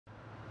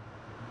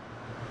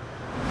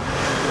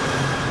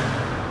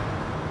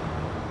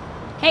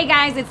Hey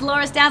guys, it's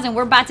Laura Stylez, and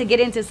we're about to get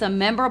into some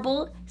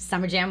memorable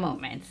Summer Jam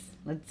moments.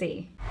 Let's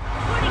see.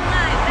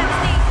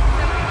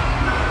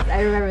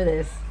 I remember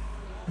this.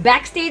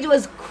 Backstage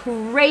was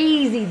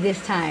crazy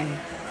this time.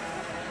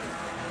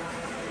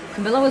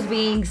 Camilla was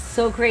being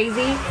so crazy.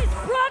 Is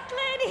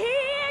Brooklyn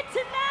here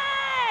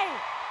tonight?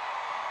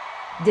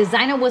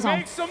 Desiigner was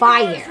on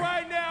fire.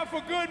 Right now for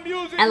good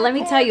music. And let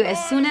me tell you,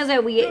 as soon as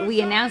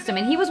we announced him,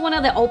 and he was one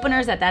of the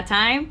openers at that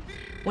time,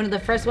 one of the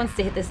first ones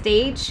to hit the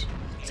stage.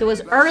 So it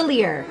was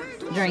earlier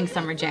during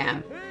Summer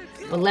Jam.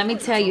 But let me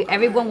tell you,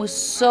 everyone was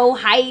so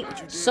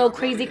hyped, so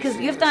crazy, because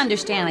you have to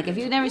understand, like, if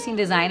you've never seen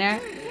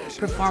Desiigner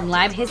perform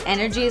live, his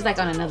energy is like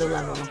on another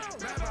level.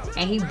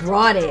 And he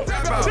brought it.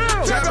 I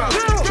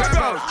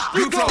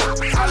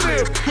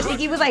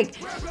think he was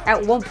like,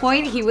 at one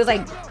point, he was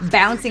like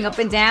bouncing up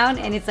and down,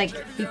 and it's like,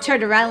 he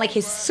turned around, like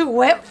his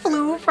sweat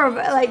flew from,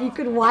 like, you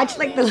could watch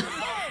like the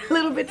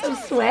little bits of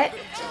sweat,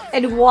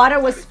 and water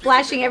was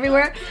splashing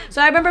everywhere.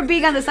 So I remember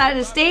being on the side of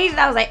the stage, and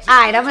I was like,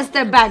 alright, I'm gonna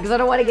step back because I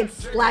don't want to get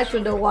splashed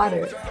with no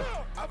water.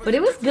 But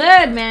it was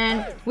good,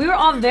 man. We were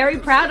all very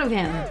proud of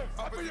him.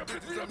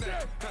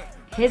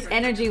 His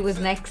energy was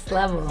next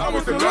level.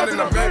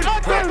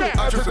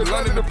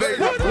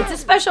 It's a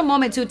special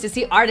moment too to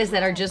see artists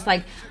that are just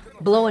like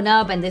blowing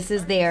up, and this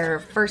is their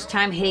first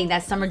time hitting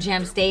that Summer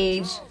Jam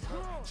stage.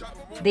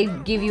 They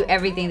give you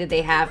everything that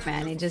they have,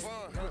 man. It just,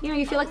 you know,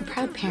 you feel like a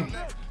proud parent.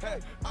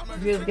 It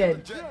feels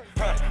good.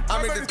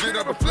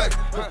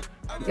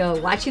 Yo,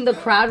 watching the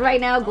crowd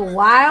right now go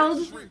wild.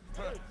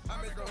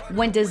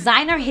 When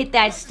Desiigner hit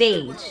that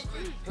stage,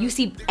 you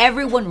see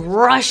everyone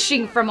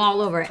rushing from all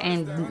over,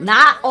 and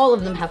not all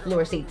of them have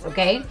floor seats,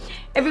 okay?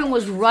 Everyone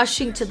was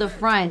rushing to the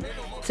front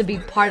to be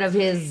part of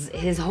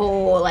his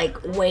whole like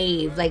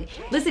wave. Like,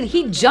 listen,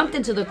 he jumped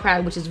into the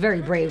crowd, which is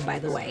very brave, by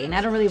the way, and I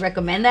don't really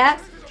recommend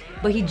that,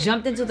 but he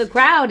jumped into the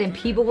crowd and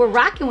people were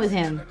rocking with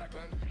him.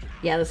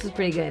 Yeah, this was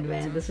pretty good,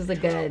 man. This was a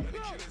good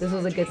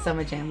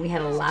Summer Jam. We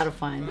had a lot of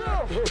fun.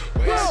 I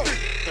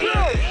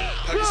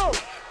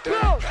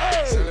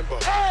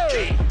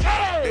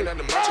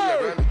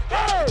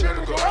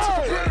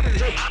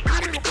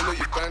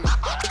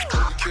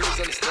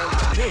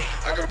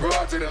got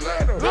broads in the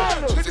line.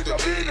 Just to the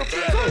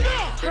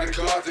credit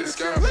card to the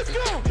scam.